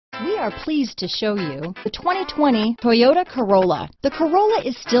We are pleased to show you the 2020 Toyota Corolla. The Corolla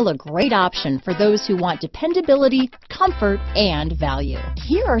is still a great option for those who want dependability, comfort, and value.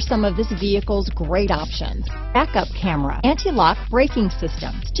 Here are some of this vehicle's great options: backup camera, anti-lock braking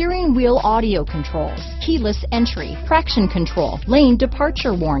system, steering wheel audio controls, keyless entry, traction control, lane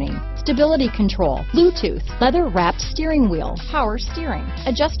departure warning, stability control, Bluetooth, leather-wrapped steering wheel, power steering,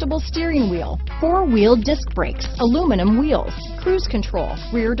 adjustable steering wheel, four-wheel disc brakes, aluminum wheels, cruise control,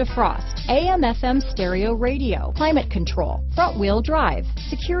 rear defrost, AM/FM stereo radio, climate control, front-wheel drive,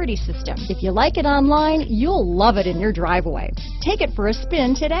 security system. If you like it online, you'll love it in your driveway. Take it for a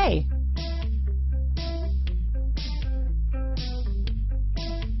spin today.